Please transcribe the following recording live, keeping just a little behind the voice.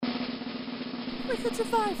We could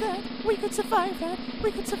survive that. We could survive that.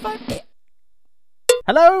 We could survive it.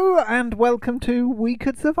 Hello and welcome to We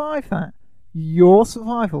Could Survive That, your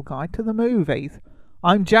survival guide to the movies.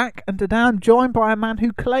 I'm Jack, and today I'm joined by a man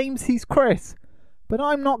who claims he's Chris, but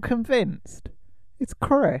I'm not convinced. It's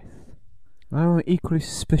Chris. I'm equally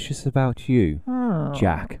suspicious about you, Oh.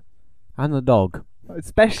 Jack. And the dog.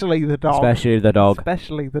 Especially the dog. Especially the dog.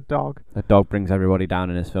 Especially the dog. The dog brings everybody down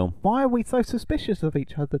in this film. Why are we so suspicious of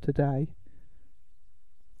each other today?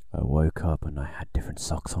 I woke up and I had different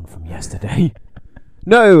socks on from yesterday.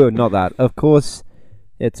 No, not that. Of course,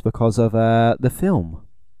 it's because of the film.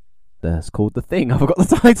 That's called The Thing. I forgot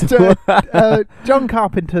the title. John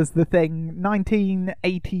Carpenter's The Thing,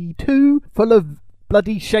 1982, full of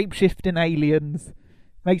bloody shape-shifting aliens.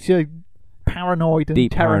 Makes you paranoid and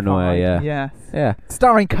Deep terrified. paranoia, yeah. Yes. Yeah.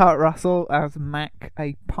 Starring Kurt Russell as Mac,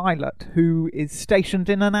 a pilot who is stationed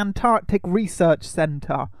in an Antarctic research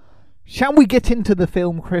centre. Shall we get into the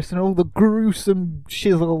film, Chris, and all the gruesome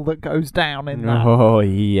shizzle that goes down in that? Oh,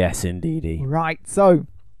 yes, indeedy. Right, so,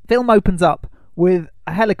 film opens up with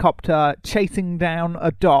a helicopter chasing down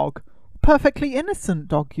a dog. Perfectly innocent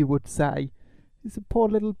dog, you would say. It's a poor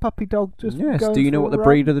little puppy dog just Yes, going do you know for what a the run.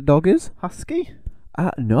 breed of the dog is? Husky?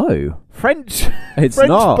 No. French? It's French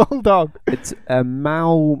not. bulldog. It's a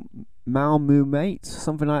Malamute,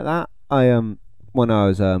 something like that. When I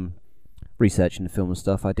was researching the film and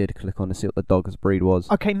stuff, I did click on to see what the dog's breed was.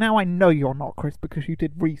 Okay, now I know you're not, Chris, because you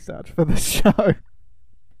did research for the show.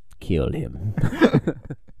 Kill him.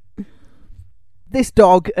 This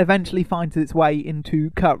dog eventually finds its way into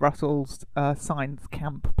Kurt Russell's science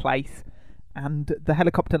camp place, and the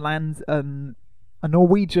helicopter lands, and a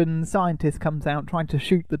Norwegian scientist comes out trying to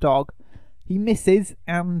shoot the dog. He misses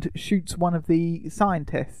and shoots one of the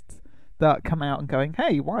scientists that come out and going,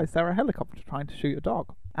 "Hey, why is there a helicopter trying to shoot a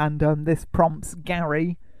dog?" And this prompts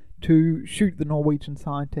Gary to shoot the Norwegian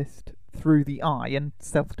scientist through the eye in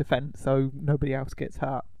self-defense so nobody else gets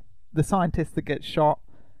hurt. The scientist that gets shot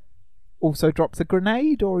also drops a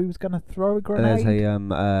grenade, or he was going to throw a grenade. There's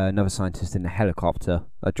another scientist in the helicopter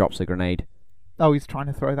that drops a grenade. Oh, he's trying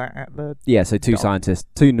to throw that at the... Yeah, so two dog.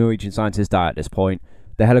 Norwegian scientists die at this point.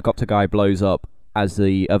 The helicopter guy blows up as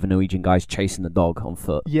the other Norwegian guy's chasing the dog on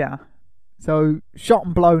foot. Yeah. So, shot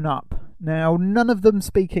and blown up. Now, none of them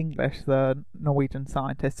speak English, the Norwegian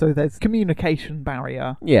scientists, so there's communication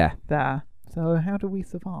barrier Yeah. there. So how do we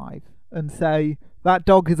survive? And say, that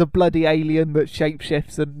dog is a bloody alien that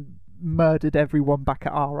shapeshifts and murdered everyone back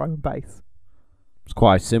at our own base. It's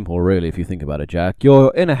quite simple, really, if you think about it, Jack.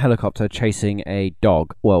 You're in a helicopter chasing a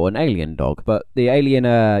dog. Well, an alien dog. But the alien,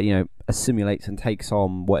 assimilates and takes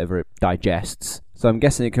on whatever it digests. So I'm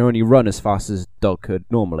guessing it can only run as fast as a dog could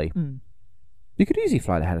normally. You could easily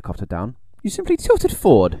fly the helicopter down. You simply tilt it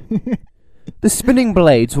forward. The spinning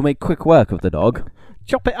blades will make quick work of the dog.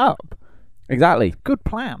 Chop it up. Exactly. Good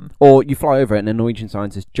plan. Or you fly over it and a Norwegian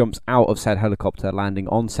scientist jumps out of said helicopter, landing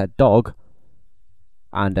on said dog,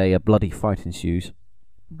 and a bloody fight ensues.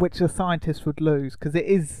 Which a scientist would lose, because it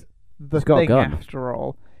is the He's got a thing gun. after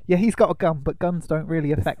all. Yeah, he's got a gun, but guns don't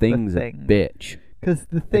really affect the Thing's thing. a bitch. Because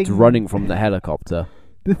the thing... It's running from the helicopter.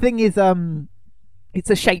 The thing is, it's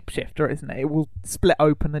a shapeshifter, isn't it? It will split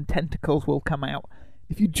open and tentacles will come out.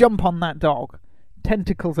 If you jump on that dog,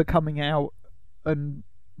 tentacles are coming out and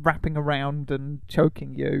wrapping around and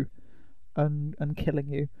choking you and killing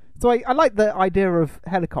you. So I like the idea of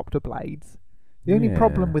helicopter blades. The only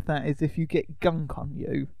problem with that is if you get gunk on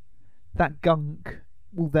you, that gunk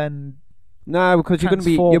will then No, because you'll be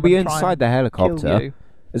transform and try inside and the kill helicopter. you.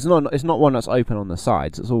 It's not one that's open on the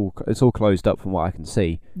sides. It's all closed up from what I can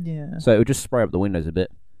see. Yeah. So it would just spray up the windows a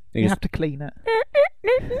bit. You have to clean it.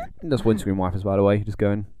 That's windscreen wipers, by the way. Just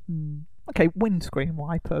going. Okay, windscreen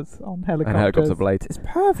wipers on helicopters. And helicopter blades. It's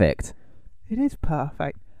perfect. It is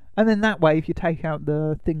perfect. And then that way, if you take out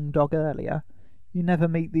the thing dog earlier, you never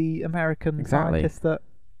meet the American scientists that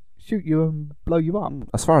shoot you and blow you up.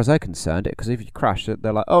 As far as they're concerned, because if you crash,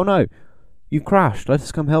 they're like, "Oh no, you've crashed. Let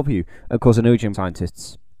us come help you." Of course, the Norwegian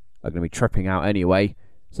scientists are going to be tripping out anyway,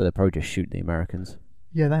 so they'll probably just shoot the Americans.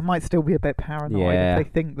 Yeah, they might still be a bit paranoid if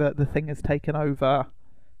they think that the thing has taken over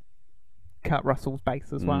Kurt Russell's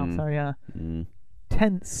base as well. So yeah,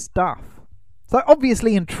 tense stuff. So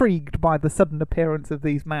obviously intrigued by the sudden appearance of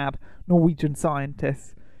these mad Norwegian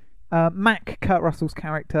scientists, Mac, Kurt Russell's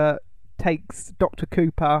character, takes Dr.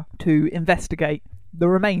 Cooper to investigate the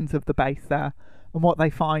remains of the base there, and what they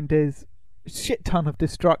find is a shit ton of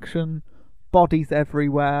destruction, bodies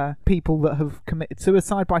everywhere, people that have committed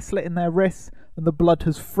suicide by slitting their wrists, and the blood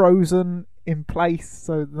has frozen in place,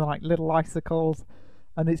 so they're like little icicles,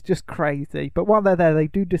 and it's just crazy. But while they're there, they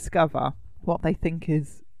do discover what they think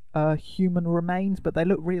is human remains, but they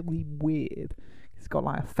look really weird. It's got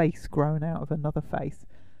like a face growing out of another face,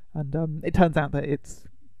 and it turns out that it's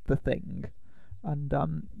the Thing. And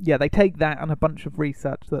they take that and a bunch of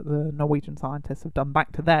research that the Norwegian scientists have done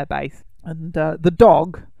back to their base, and the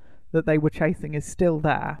dog that they were chasing is still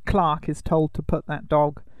there. Clark is told to put that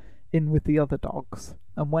dog in with the other dogs,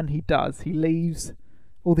 and when he does, he leaves.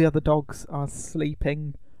 All the other dogs are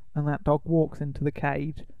sleeping, and that dog walks into the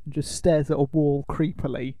cage and just stares at a wall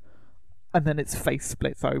creepily, and then its face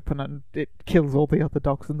splits open and it kills all the other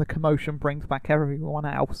dogs, and the commotion brings back everyone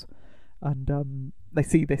else, and they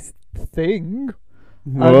see this Thing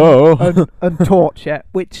and torch it,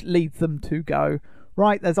 which leads them to go,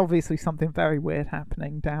 right, there's obviously something very weird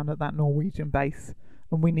happening down at that Norwegian base,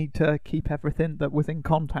 and we need to keep everything that was in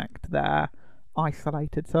contact there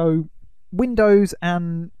isolated. So Windows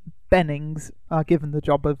and Bennings are given the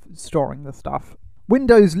job of storing the stuff.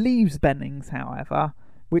 Windows leaves Bennings, however,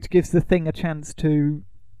 which gives the Thing a chance to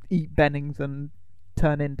eat Bennings and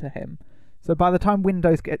turn into him. So by the time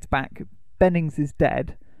Windows gets back, Bennings is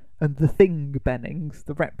dead, and the Thing Bennings,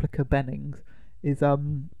 the replica Bennings, is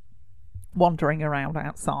wandering around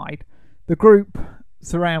outside. The group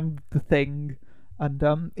surround the Thing,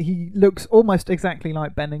 and he looks almost exactly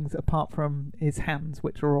like Bennings, apart from his hands,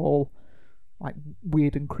 which are all like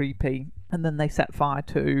weird and creepy. And then they set fire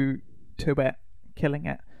to it, killing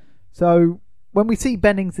it. So when we see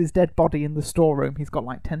Bennings' dead body in the storeroom, he's got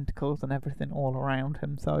like tentacles and everything all around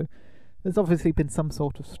him. So there's obviously been some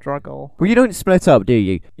sort of struggle. Well, you don't split up, do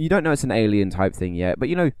you? You don't know it's an alien type thing yet, but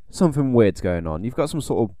you know something weird's going on. You've got some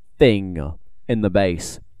sort of thing in the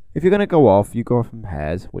base. If you're going to go off, you go off in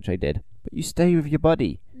pairs, which I did, but you stay with your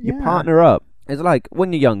buddy. You partner up. It's like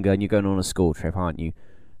when you're younger and you're going on a school trip, aren't you?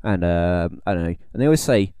 And I don't know, and they always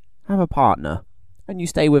say, have a partner, and you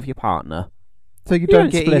stay with your partner. So you don't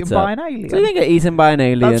get eaten by an alien. So you don't get eaten by an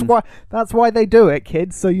alien. That's why they do it,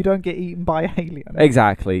 kids, so you don't get eaten by an alien.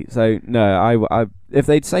 Exactly. So, no, I if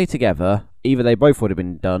they'd stay together, either they both would have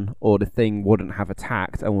been done, or the Thing wouldn't have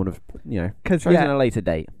attacked and would have, chosen a later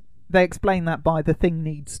date. They explain that by the Thing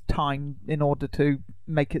needs time in order to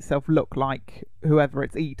make itself look like whoever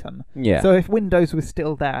it's eaten. Yeah. So if Windows was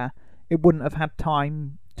still there, it wouldn't have had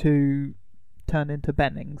time to turn into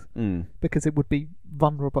Bennings, because it would be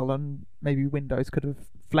vulnerable, and maybe Windows could have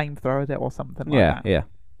flamethrowed it or something like that. Yeah.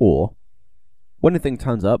 Or when the Thing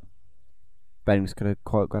turns up, Bennings could have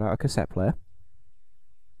got out a cassette player,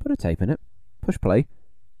 put a tape in it, push play.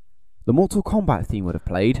 The Mortal Kombat theme would have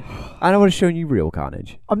played, and I would have shown you real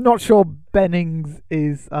carnage. I'm not sure Bennings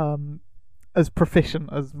is as proficient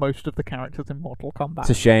as most of the characters in Mortal Kombat.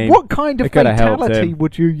 It's a shame. What kind of fatality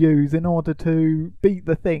would you use in order to beat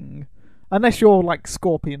the Thing? Unless you're like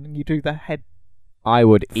Scorpion and you do the head I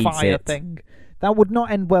would fire eat it. thing. That would not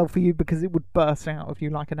end well for you because it would burst out of you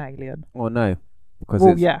like an alien. Well, no.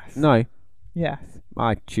 Because yes. No. Yes.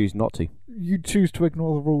 I choose not to. You choose to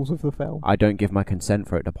ignore the rules of the film. I don't give my consent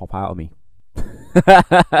for it to pop out of me.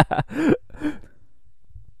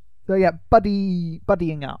 So yeah,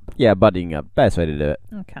 buddying up. Yeah, buddying up. Best way to do it.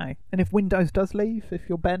 Okay. And if Windows does leave, if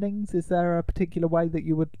you're Bennings, is there a particular way that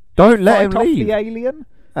you would don't let him fight off leave the alien?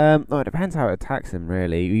 It depends how it attacks him,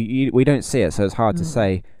 really. We don't see it, so it's hard to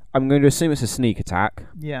say. I'm going to assume it's a sneak attack.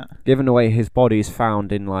 Yeah. Given the way his body is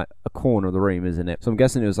found in like a corner of the room, isn't it? So I'm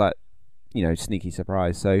guessing it was like, sneaky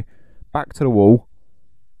surprise. So back to the wall,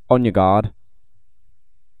 on your guard.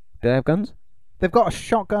 Do they have guns? They've got a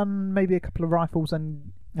shotgun, maybe a couple of rifles,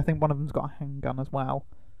 and I think one of them's got a handgun as well.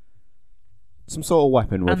 Some sort of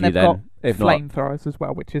weapon with and you then. If not, flamethrowers as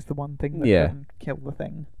well, which is the one thing that can kill the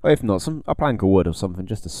Thing. Or if not, a plank of wood or something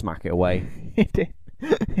just to smack it away. It did.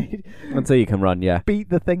 Until you can run, yeah. Beat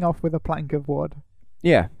the Thing off with a plank of wood.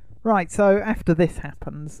 Yeah. Right, so after this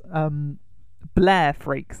happens, Blair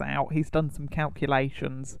freaks out. He's done some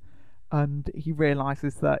calculations, and he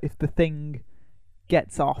realises that if the Thing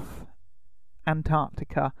gets off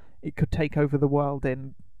Antarctica, it could take over the world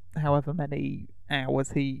in however many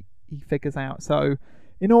hours he figures out. So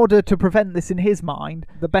in order to prevent this in his mind,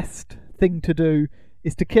 the best thing to do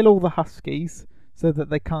is to kill all the Huskies so that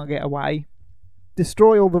they can't get away,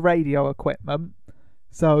 destroy all the radio equipment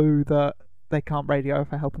so that they can't radio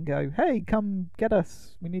for help and go, hey, come get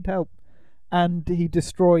us, we need help. And he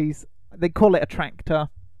destroys, they call it a tractor,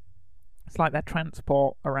 it's like their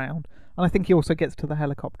transport around, and I think he also gets to the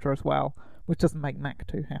helicopter as well, which doesn't make Mac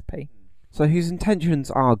too happy. So his intentions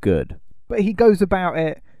are good, but he goes about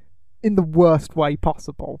it in the worst way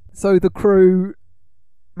possible. So the crew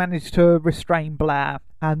manage to restrain Blair,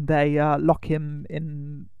 and they lock him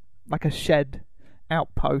in like a shed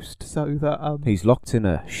outpost so that he's locked in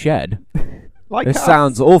a shed. Like this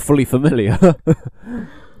sounds awfully familiar.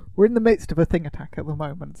 We're in the midst of a thing attack at the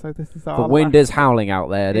moment, so this is our... The wind is howling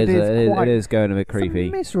out there. It is going a bit It's creepy.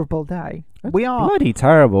 a miserable day. That's we are bloody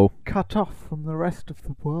terrible. cut off from the rest of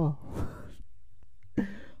the world.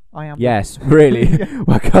 I am. Yes, really.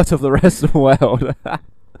 We're cut off the rest of the world.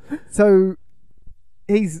 So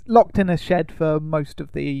he's locked in a shed for most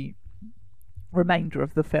of the remainder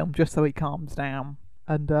of the film, just so he calms down.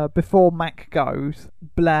 And before Mac goes,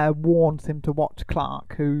 Blair warns him to watch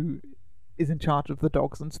Clark, who is in charge of the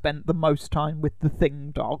dogs and spent the most time with the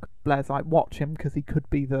Thing dog. Blair's like, watch him because he could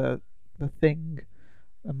be the Thing.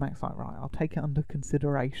 And Mac's like, right, I'll take it under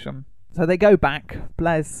consideration. So they go back.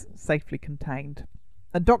 Blair's safely contained.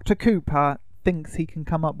 And Dr. Cooper thinks he can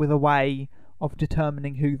come up with a way of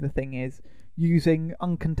determining who the Thing is using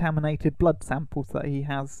uncontaminated blood samples that he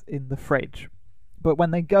has in the fridge. But when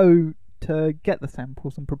they go to get the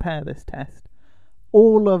samples and prepare this test,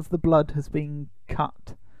 all of the blood has been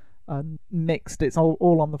cut and mixed. It's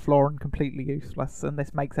all on the floor and completely useless, and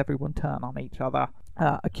this makes everyone turn on each other,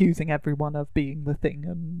 accusing everyone of being the Thing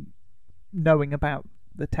and knowing about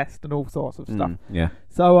the test and all sorts of stuff. Yeah.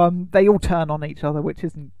 So they all turn on each other, which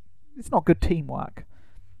it's not good teamwork.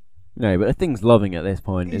 No, but the Thing's loving at this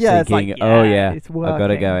point. It's yeah, thinking, it's like, oh yeah, it's working. I've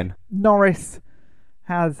got it going. Norris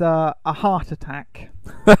has a heart attack,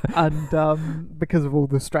 and because of all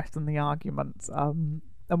the stress and the arguments, and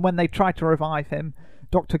when they try to revive him,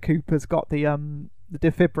 Dr. Cooper's got the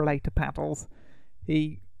defibrillator paddles.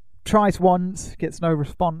 He tries once, gets no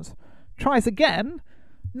response. Tries again.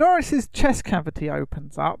 Norris's chest cavity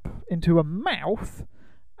opens up into a mouth,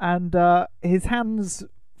 and his hands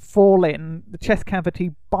fall in. The chest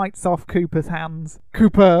cavity bites off Cooper's hands.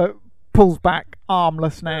 Cooper pulls back,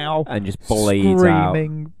 armless now, and just bleeds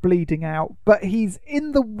screaming, out. bleeding out. But he's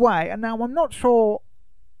in the way, and now I'm not sure.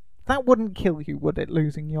 That wouldn't kill you, would it?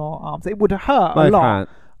 Losing your arms, it would hurt a lot,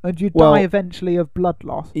 and you'd die eventually of blood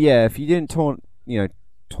loss. Yeah, if you didn't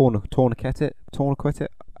tourniquet it.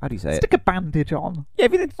 How do you say Stick a bandage on. Yeah,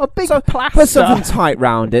 if you did a big plaster. Put something tight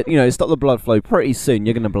round it. Stop the blood flow. Pretty soon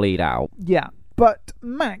you're going to bleed out. Yeah, but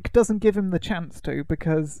Mac doesn't give him the chance to,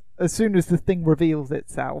 because as soon as the Thing reveals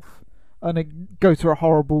itself and it goes through a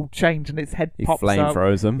horrible change and its head pops up, he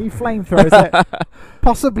flamethrows him. He flamethrows it,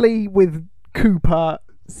 possibly with Cooper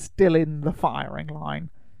still in the firing line.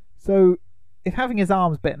 So if having his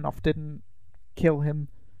arms bitten off didn't kill him,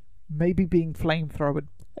 maybe being flamethrowered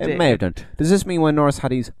did. It may have done. Does this mean when Norris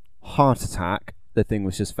had his heart attack, the Thing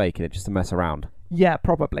was just faking it just to mess around? Yeah,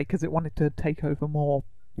 probably, because it wanted to take over more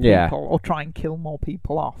people or try and kill more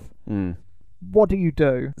people off. What do you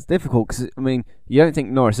do? It's difficult because, you don't think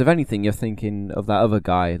Norris. If anything, you're thinking of that other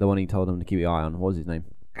guy, the one he told him to keep your eye on. What was his name?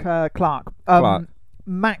 Clark.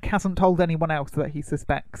 Mac hasn't told anyone else that he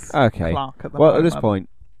suspects Clark at the moment. Well, at this point,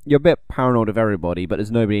 you're a bit paranoid of everybody, but there's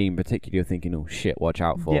nobody in particular you're thinking, oh shit, watch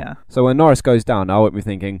out for. Yeah. So when Norris goes down, I won't be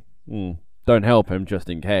thinking, don't help him just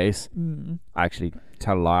in case. Actually,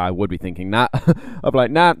 tell a lie, I would be thinking that. I'd be like,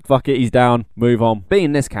 nah, fuck it, he's down, move on.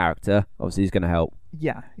 Being this character, obviously he's going to help.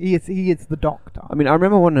 Yeah, he is the doctor. I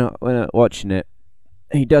remember when watching it,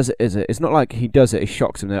 he does it, it's not like he does it, it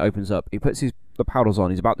shocks him and it opens up. He puts the paddles on,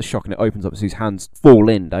 he's about to shock and it opens up so his hands fall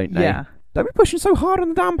in, don't they? Yeah. Don't be pushing so hard on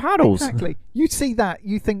the damn paddles. Exactly. You see that,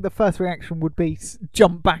 you think the first reaction would be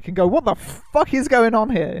jump back and go, what the fuck is going on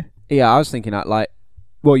here? Yeah, I was thinking that,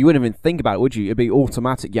 well, you wouldn't even think about it, would you? It'd be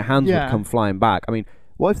automatic. Your hands would come flying back.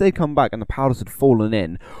 What if they'd come back and the paddles had fallen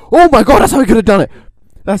in? Oh my god, that's how he could have done it!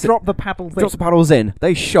 Drop the paddles in. Drops the paddles in.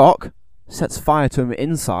 They shock, sets fire to him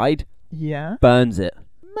inside, burns it.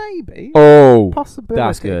 Maybe. Oh, possibility.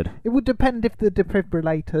 That's good. It would depend if the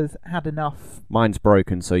defibrillators had enough. Mine's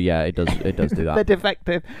broken, so yeah, it does do that. They're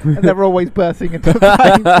defective, and they're always bursting into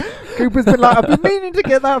flames. Cooper's been like, I've been meaning to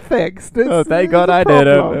get that fixed. Thank God I did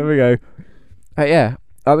it. There we go. Yeah,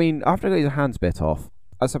 after he got his hands bit off,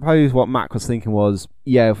 I suppose what Mac was thinking was,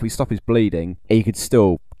 if we stop his bleeding, he could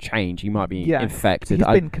still change. He might be infected. He's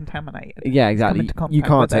been contaminated. Yeah, exactly. You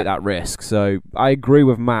can't take that risk. So I agree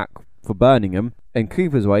with Mac for burning him. In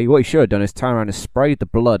Cooper's way, what he should have done is turn around and sprayed the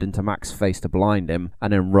blood into Mac's face to blind him,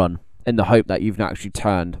 and then run, in the hope that you've not actually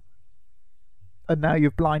turned. And now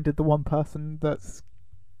you've blinded the one person that's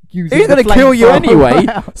using He's going to kill you anyway,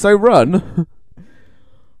 so run.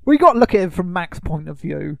 We got to look at it from Mac's point of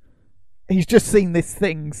view. He's just seen this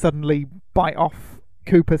thing suddenly bite off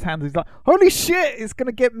Cooper's hands. He's like, holy shit, it's going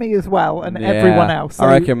to get me as well, and everyone else. So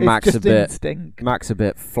I reckon Mac's just a bit instinct. Mac's a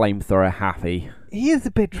bit flamethrower happy. He is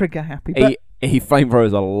a bit trigger happy, but he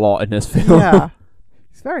flamethrows a lot in this film. Yeah.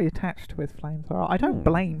 He's very attached to his flamethrower. I don't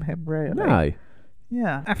blame him, really. No.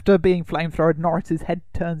 Yeah. After being flamethrowed, Norris's head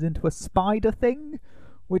turns into a spider thing,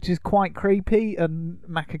 which is quite creepy, and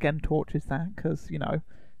Mac again tortures that, because,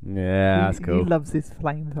 Yeah, that's cool. He loves his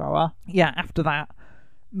flamethrower. Yeah, after that,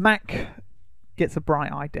 Mac gets a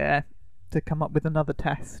bright idea to come up with another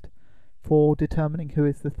test for determining who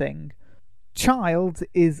is the thing. Childs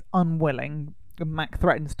is unwilling, and Mac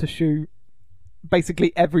threatens to shoot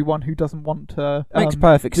basically everyone who doesn't want to. Makes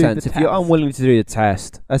perfect sense. If you're unwilling to do the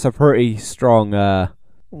test, that's a pretty strong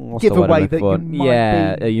giveaway that you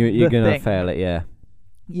might be you're going to thing. fail it, yeah.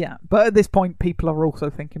 Yeah, but at this point, people are also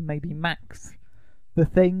thinking maybe Mac's the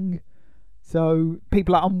thing. So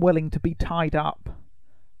people are unwilling to be tied up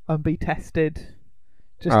and be tested.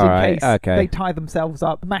 Just in case they tie themselves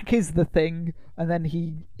up. Mac is the thing, and then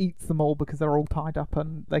he eats them all because they're all tied up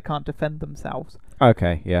and they can't defend themselves.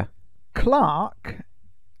 Okay, yeah. Clark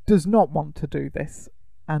does not want to do this,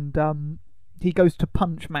 and he goes to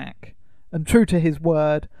punch Mac. And true to his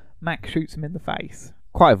word, Mac shoots him in the face.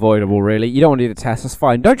 Quite avoidable, really. You don't want to do the test, that's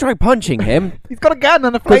fine. Don't try punching him. He's got a gun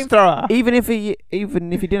and a flamethrower. Even if he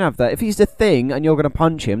didn't have that, if he's the thing and you're going to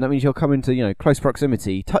punch him, that means you'll come into close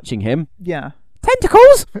proximity, touching him. Yeah.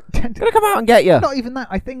 Tentacles! Gonna come out and get you. Not even that.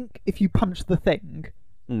 I think if you punch the thing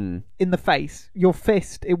in the face, your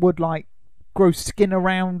fist, it would grow skin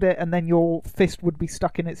around it, and then your fist would be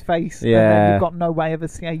stuck in its face, and then you've got no way of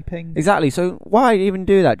escaping. Exactly. So why even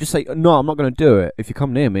do that? Just say, no, I'm not going to do it. If you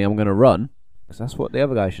come near me, I'm going to run. Because that's what the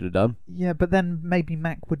other guy should have done. Yeah, but then maybe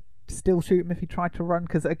Mac would still shoot him if he tried to run,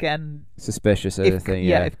 because again... Suspicious of the thing,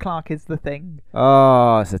 yeah. If Clark is the thing.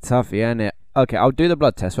 Oh, it's a toughie, isn't it? Okay, I'll do the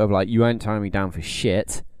blood test, where you won't tie me down for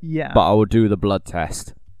shit. Yeah. But I will do the blood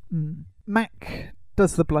test. Mac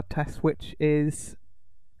does the blood test, which is...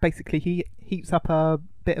 Basically, he heats up a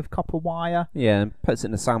bit of copper wire. Yeah, and puts it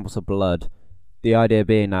in the samples of blood. The idea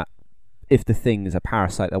being that if the thing is a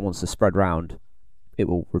parasite that wants to spread round, it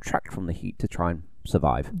will retract from the heat to try and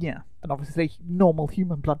survive. Yeah, and obviously normal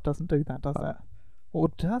human blood doesn't do that, does it? Or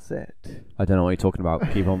does it? I don't know what you're talking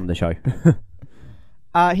about. Keep on the show.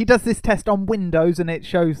 He does this test on Windows, and it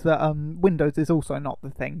shows that Windows is also not the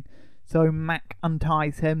thing. So Mac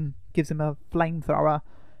unties him, gives him a flamethrower,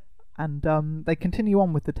 and they continue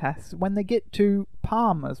on with the test. When they get to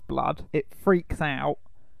Palmer's blood, it freaks out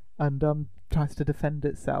and tries to defend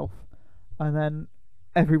itself. And then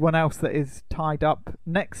everyone else that is tied up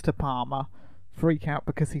next to Palmer freak out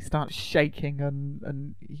because he starts shaking,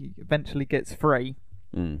 and he eventually gets free.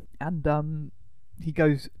 And he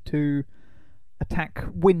goes to attack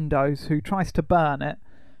Windows, who tries to burn it,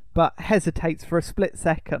 but hesitates for a split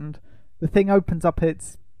second. The thing opens up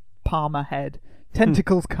its Palmer head.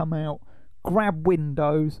 Tentacles come out, grab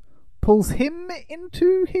Windows, pulls him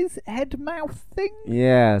into his head-mouth thing.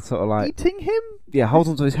 Yeah, sort of eating him. Yeah, holds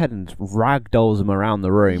onto his head and ragdolls him around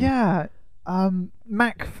the room. Yeah.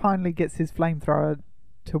 Mac finally gets his flamethrower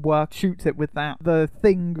to work, shoots it with that. The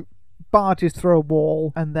thing barges through a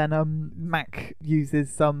wall, and then Mac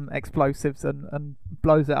uses some explosives and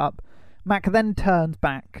blows it up. Mac then turns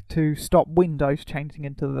back to stop Windows changing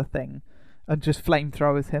into the thing, and just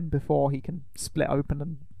flamethrowers him before he can split open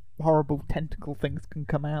and horrible tentacle things can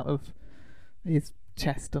come out of his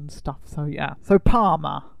chest and stuff. So yeah. So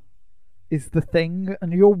Palmer is the thing,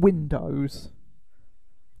 and you're Windows.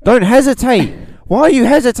 Don't hesitate! Why are you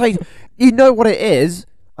hesitating? You know what it is.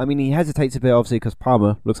 I mean, he hesitates a bit, obviously, because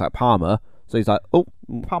Palmer looks like Palmer. So he's like, oh,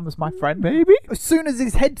 Palmer's my friend. Maybe? As soon as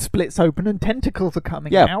his head splits open and tentacles are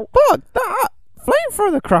coming out. Fuck that!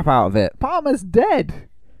 Flamethrower the crap out of it. Palmer's dead.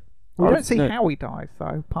 We don't see how he dies,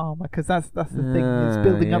 though, Palmer, because that's the thing. It's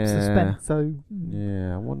building up suspense, so...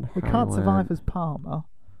 Yeah, I wonder we can't survive as Palmer.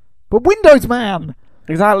 But Windows Man!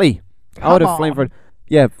 Exactly. I would have flamethrower.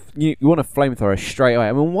 Yeah, you want a flamethrower straight away.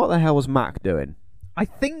 I mean, what the hell was Mac doing? I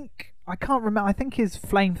can't remember. I think his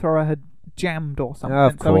flamethrower had jammed or something.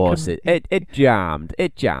 Of course, it jammed.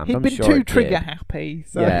 It jammed. He'd been too trigger happy.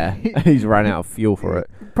 So yeah, he's ran out of fuel for it.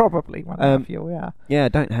 Probably ran out of fuel, yeah. Yeah,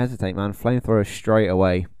 don't hesitate, man. Flamethrower straight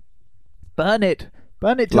away. Burn it to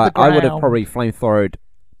the ground. I would have probably flamethrowed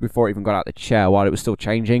before it even got out of the chair while it was still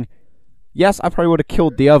changing. Yes, I probably would have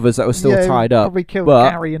killed the others that were still tied up. Probably killed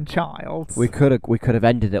Gary and Childs. We could have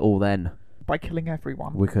ended it all then. By killing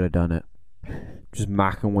everyone. We could have done it. Just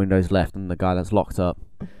Mac and Windows left and the guy that's locked up.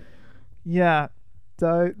 Yeah.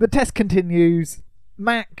 So the test continues.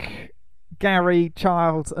 Mac, Gary,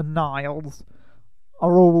 Childs and Niles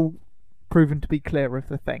are all proven to be clear of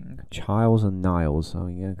the thing. Childs and Niles. Oh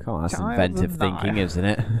yeah, come on, that's inventive thinking, isn't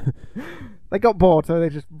it? They got bored, so they're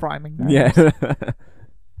just rhyming names. Yeah.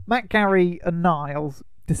 Mac, Gary and Niles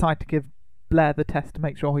decide to give Blair the test to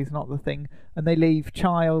make sure he's not the thing, and they leave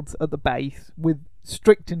Childs at the base with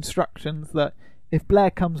strict instructions that if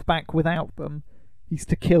Blair comes back without them, he's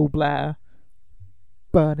to kill Blair,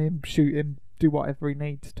 burn him, shoot him, do whatever he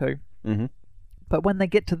needs to. Mm-hmm. But when they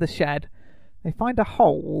get to the shed, they find a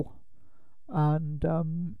hole,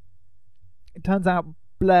 and it turns out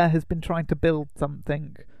Blair has been trying to build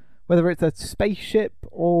something, whether it's a spaceship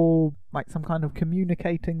or like some kind of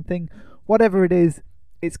communicating thing. Whatever it is,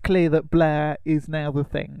 it's clear that Blair is now the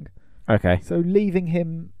Thing. Okay. So leaving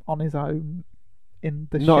him on his own in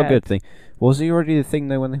the shed. Not a good thing. Was he already the Thing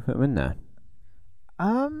though when they put him in there?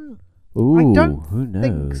 Ooh, I don't who knows?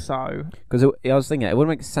 think so. Because I was thinking it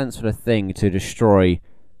wouldn't make sense for the Thing to destroy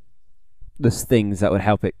the things that would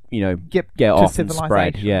help it, get off and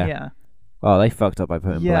spread. Yeah. Oh, they fucked up by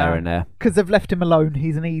putting Blair in there. Because they've left him alone.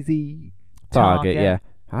 He's an easy target. Yeah.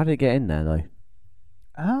 How did it get in there though?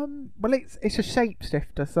 Well, it's a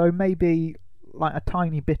shapeshifter, so maybe like a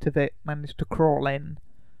tiny bit of it managed to crawl in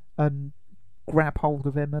and grab hold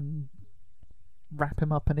of him and wrap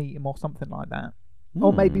him up and eat him or something like that.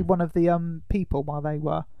 Or maybe one of the people while they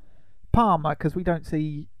were Palmer, because we don't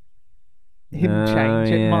see him change.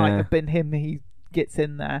 It might have been him. He gets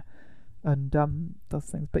in there and does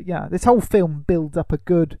things. But yeah, this whole film builds up a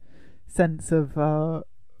good sense of oh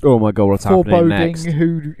my god, what's happening next?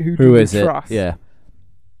 Who do we is it? trust? Yeah.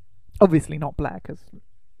 Obviously not Blair, because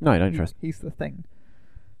no, you don't trust. He's the Thing.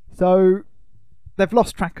 So they've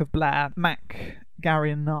lost track of Blair. Mac,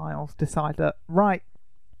 Gary, and Niles decide that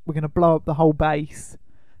we're going to blow up the whole base.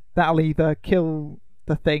 That'll either kill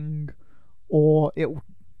the Thing or it'll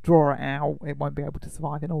draw it out. It won't be able to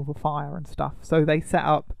survive in all the fire and stuff. So they set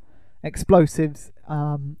up explosives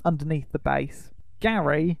underneath the base.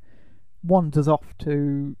 Gary wanders off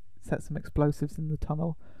to set some explosives in the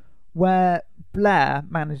tunnel, where Blair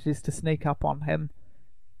manages to sneak up on him,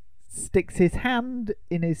 sticks his hand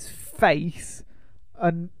in his face,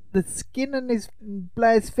 and the skin and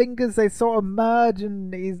Blair's fingers, they sort of merge,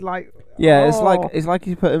 and he's like, it's like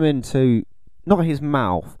he put him into not his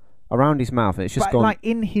mouth, around his mouth, and it's just gone like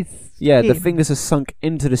in his skin. Yeah, the fingers are sunk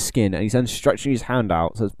into the skin, and he's then stretching his hand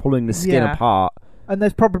out, so it's pulling the skin apart. And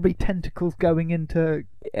there's probably tentacles going into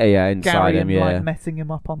inside Gary him, and like messing him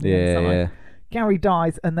up on the inside. Yeah. Gary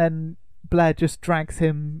dies, and then Blair just drags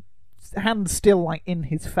him, hand still like in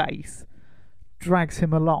his face, drags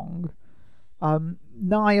him along.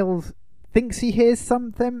 Niles thinks he hears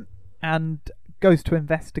something and goes to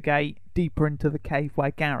investigate deeper into the cave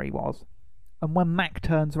where Gary was. And when Mac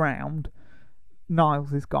turns round,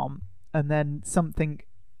 Niles is gone, and then the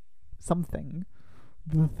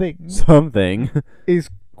Thing is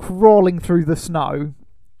crawling through the snow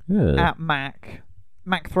at Mac.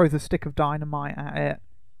 Mac throws a stick of dynamite at it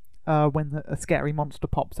when a scary monster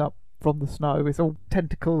pops up from the snow. It's all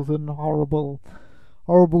tentacles and horrible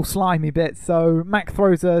slimy bits. So Mac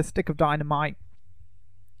throws a stick of dynamite,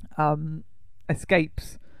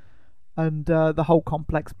 escapes, and the whole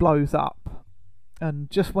complex blows up. And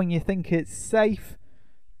just when you think it's safe,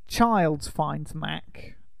 Childs finds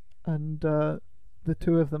Mac, and the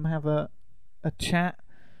two of them have a chat.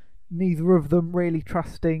 Neither of them really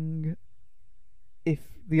trusting if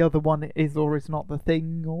the other one is or is not the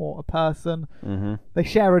Thing or a person. Mm-hmm. They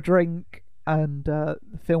share a drink, and the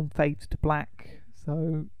film fades to black.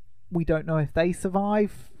 So we don't know if they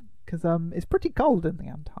survive, because it's pretty cold in the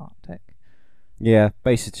Antarctic. Yeah,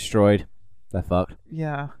 base is destroyed. They're fucked.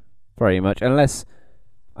 Yeah. Pretty much. Unless,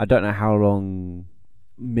 I don't know how long,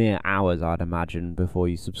 mere hours I'd imagine, before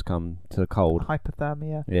you succumb to the cold.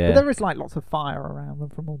 Hypothermia. Yeah. But there is like lots of fire around them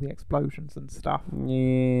from all the explosions and stuff.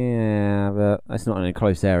 Yeah, but it's not in a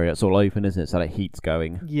close area. It's all open, isn't it? So like heat's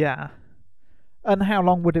going. Yeah. And how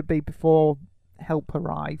long would it be before help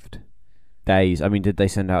arrived? Days. I mean, did they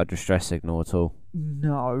send out a distress signal at all?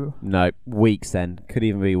 No. No. Weeks then. Could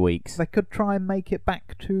even be weeks. They could try and make it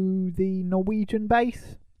back to the Norwegian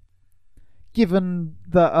base. Given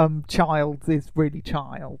that Childs is really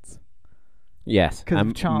Childs. Yes.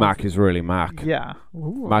 And Mac is really Mac. Yeah.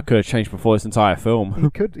 Ooh. Mac could have changed before this entire film. He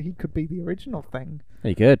could be the original Thing.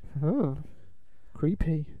 He could. Oh.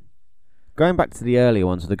 Creepy. Going back to the earlier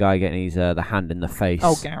ones with the guy getting his the hand in the face.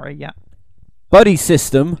 Oh, Gary, yeah. Buddy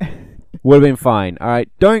system would have been fine. Alright,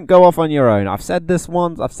 don't go off on your own. I've said this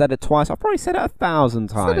once, I've said it twice, I've probably said it 1,000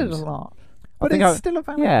 times. Said it a lot. But it's still a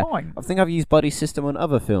valid point. I think I've used buddy system on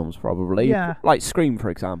other films, probably. Yeah. Like Scream,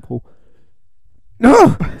 for example.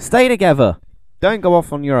 No! Stay together. Don't go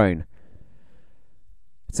off on your own.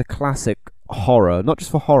 It's a classic horror. Not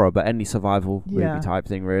just for horror, but any survival movie type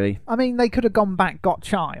thing, really. I mean, they could have gone back, got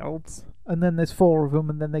Childs, and then there's 4 of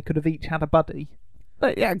them, and then they could have each had a buddy.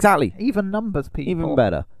 Yeah, exactly. Even numbers, people.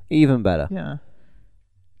 Even better. Yeah.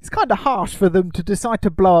 It's kind of harsh for them to decide to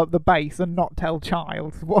blow up the base and not tell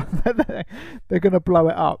Childs what they're going to blow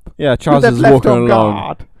it up. Yeah, Childs is walking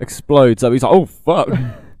along, explodes up. He's like, oh, fuck.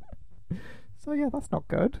 So, yeah, that's not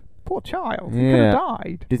good. Poor child. He could have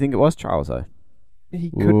died. Do you think it was Charles, though? He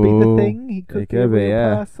could be the thing. He could be a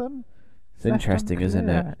real person. It's interesting, isn't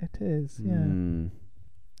it? It is, yeah.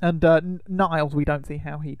 And Niles, we don't see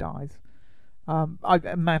how he dies. I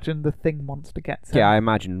imagine the thing monster gets him. Yeah, I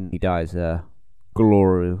imagine he dies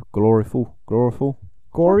gloriful?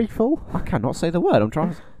 Gory-ful? I cannot say the word. I'm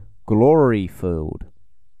trying to... Glory-filled.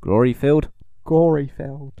 Glory-filled?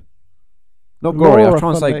 Gory-filled. Not gory, I was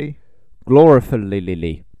trying to say...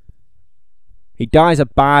 Glorifully. He dies a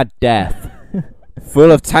bad death.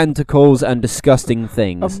 Full of tentacles and disgusting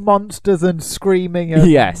things. And monsters and screaming and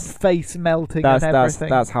yes. face melting and everything.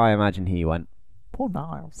 That's how I imagine he went. Poor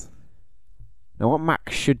Niles. Now what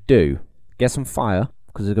Max should do, get some fire,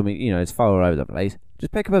 because there's going to be, there's fire all over the place.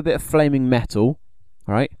 Just pick up a bit of flaming metal,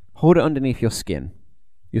 alright? Hold it underneath your skin.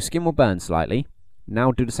 Your skin will burn slightly.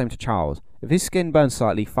 Now do the same to Charles. If his skin burns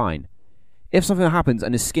slightly, fine. If something happens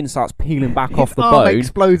and his skin starts peeling back off the bone...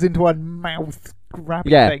 explodes into a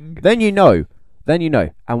mouth-grabbing thing. Then you know.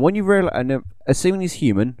 And when you realise... And assuming he's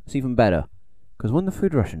human, it's even better. Because when the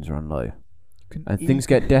food rations run low and things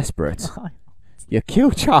get desperate, you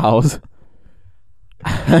kill Charles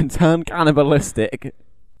and turn cannibalistic.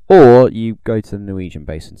 Or you go to the Norwegian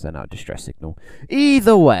base and send out a distress signal.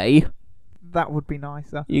 Either way... That would be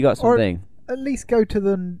nicer. You got something. At least go to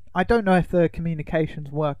the... I don't know if the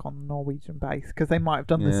communications work on the Norwegian base, because they might have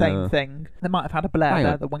done the same thing. They might have had a Blair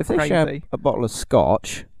there that went crazy. If they share a bottle of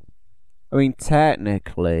scotch... I mean,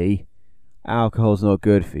 technically, alcohol's not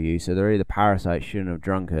good for you, so they're either parasites shouldn't have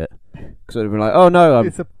drunk it. Because they'd have been like, oh no...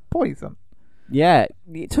 It's a poison. Yeah,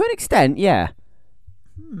 to an extent, yeah.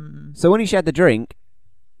 So when he shared the drink...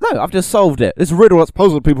 No, I've just solved it. This riddle that's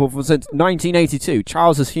puzzled people since 1982.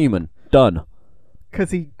 Charles is human. Done.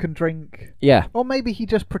 Because he can drink. Yeah. Or maybe he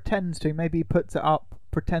just pretends to. Maybe he puts it up,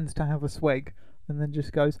 pretends to have a swig, and then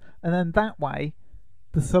just goes. And then that way,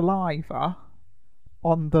 the saliva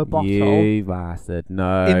on the bottle... You bastard.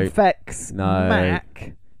 No. ...infects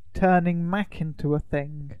Mac, turning Mac into a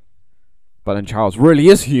thing. But then Charles really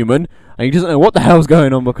is human, and he doesn't know what the hell's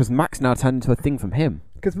going on because Mac's now turned into a thing from him.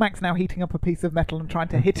 Because Mac's now heating up a piece of metal and trying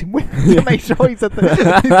to hit him with it to make sure he's not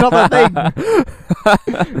a thing.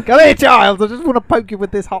 Come here, Charles. I just want to poke you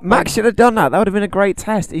with this hot Mac should have done that. That would have been a great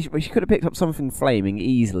test. He could have picked up something flaming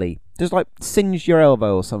easily. Just like singed your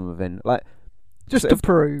elbow or something. Like just to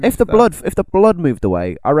prove. If the blood moved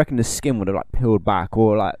away, I reckon the skin would have like peeled back,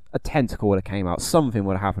 or like a tentacle would have came out. Something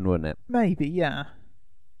would have happened, wouldn't it? Maybe, yeah.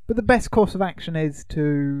 But the best course of action is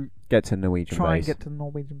to get to Norwegian try base. And get to the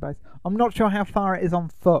Norwegian base. I'm not sure how far it is on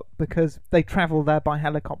foot because they travel there by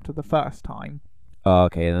helicopter the first time. Oh,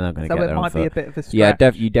 okay, then I'm going to get there on foot. So it might be a bit of a stretch.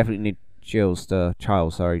 Yeah, you definitely need Charles to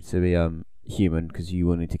be human because you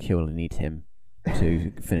will need to kill and eat him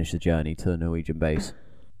to finish the journey to the Norwegian base.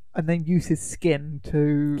 And then use his skin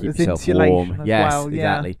to keep as yourself insulation warm. as Yes, well.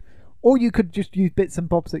 exactly. Yeah. Or you could just use bits and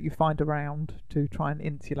bobs that you find around to try and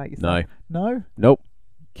insulate yourself. No? Nope.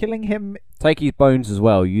 Killing him... Take his bones as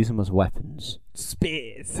well. Use them as weapons.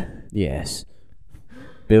 Spears. Yes.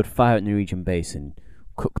 Build fire at Norwegian base and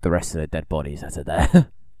cook the rest of the dead bodies that are there.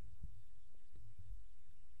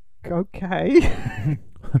 Okay.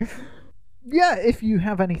 Yeah, if you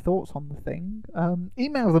have any thoughts on the thing,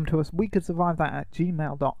 email them to us. We could survive that at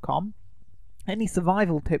gmail.com. Any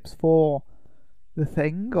survival tips for the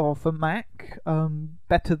thing or for Mac?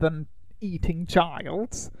 Better than eating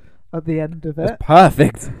Childs at the end of it. That's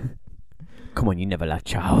perfect. Come on, you never liked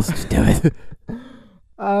Charles. Just do it.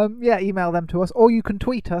 Yeah, email them to us, or you can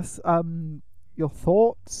tweet us your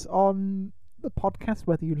thoughts on the podcast,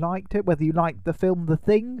 whether you liked it, whether you liked the film The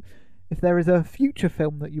Thing. If there is a future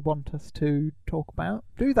film that you want us to talk about,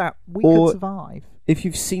 do that. We could survive. If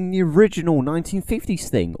you've seen the original 1950s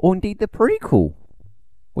Thing, or indeed the prequel,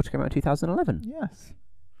 which came out in 2011. Yes.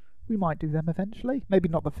 We might do them eventually. Maybe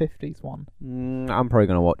not the 50s one. I'm probably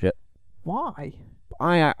going to watch it. Why?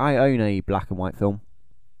 I own a black and white film.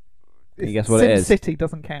 Can you guess what it is? Sin City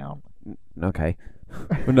doesn't count. Okay.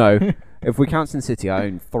 But no, if we count Sin City, I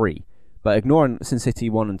own 3. But ignoring Sin City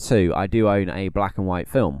 1 and 2, I do own a black and white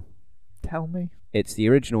film. Tell me. It's the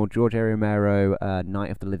original George A. Romero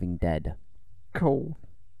Night of the Living Dead. Cool.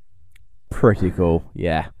 Pretty cool,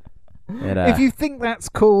 yeah. If you think that's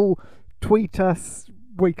cool, tweet us.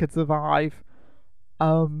 We could survive.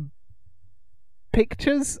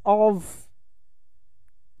 Pictures of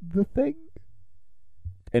the thing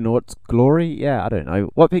in what's glory? Yeah, I don't know.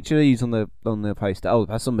 What picture do they use on the poster? Oh,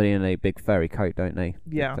 there's somebody in a big furry coat, don't they?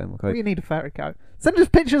 Yeah. You need a furry coat. Send us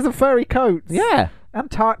pictures of furry coats. Yeah.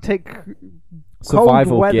 Antarctic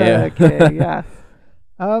survival cold weather gear. Yes.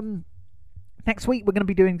 Next week we're going to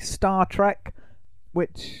be doing Star Trek,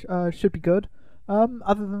 which should be good.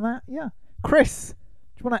 Other than that, yeah. Chris,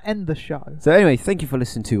 do you want to end the show? So anyway, thank you for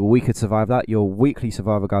listening to We Could Survive That, your weekly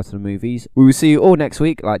survival guide to the movies. We will see you all next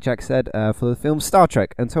week, like Jack said, for the film Star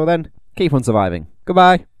Trek. Until then, keep on surviving.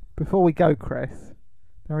 Goodbye. Before we go, Chris,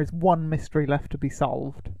 there is one mystery left to be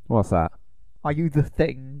solved. What's that? Are you the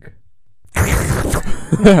Thing?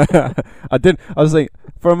 I was like,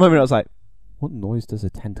 for a moment I was like, what noise does a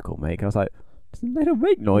tentacle make? I was like, they don't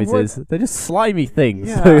make noises. They're just slimy things.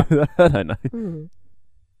 Yeah. So, I don't know.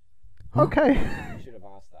 Okay. You should have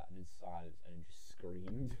asked that and in silence and just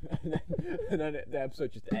screamed. and then the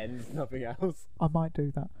episode just ends, nothing else. I might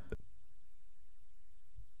do that.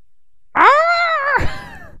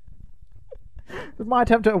 Ah! It was my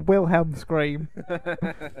attempt at a Wilhelm scream.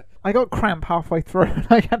 I got cramp halfway through and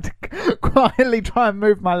I had to quietly try and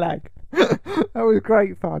move my leg. That was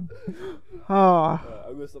great fun. Oh.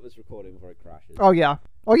 I'm going to stop this recording before it crashes. Oh yeah,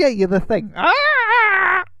 you're the Thing.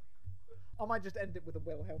 Ah! I might just end it with a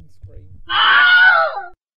Wilhelm scream.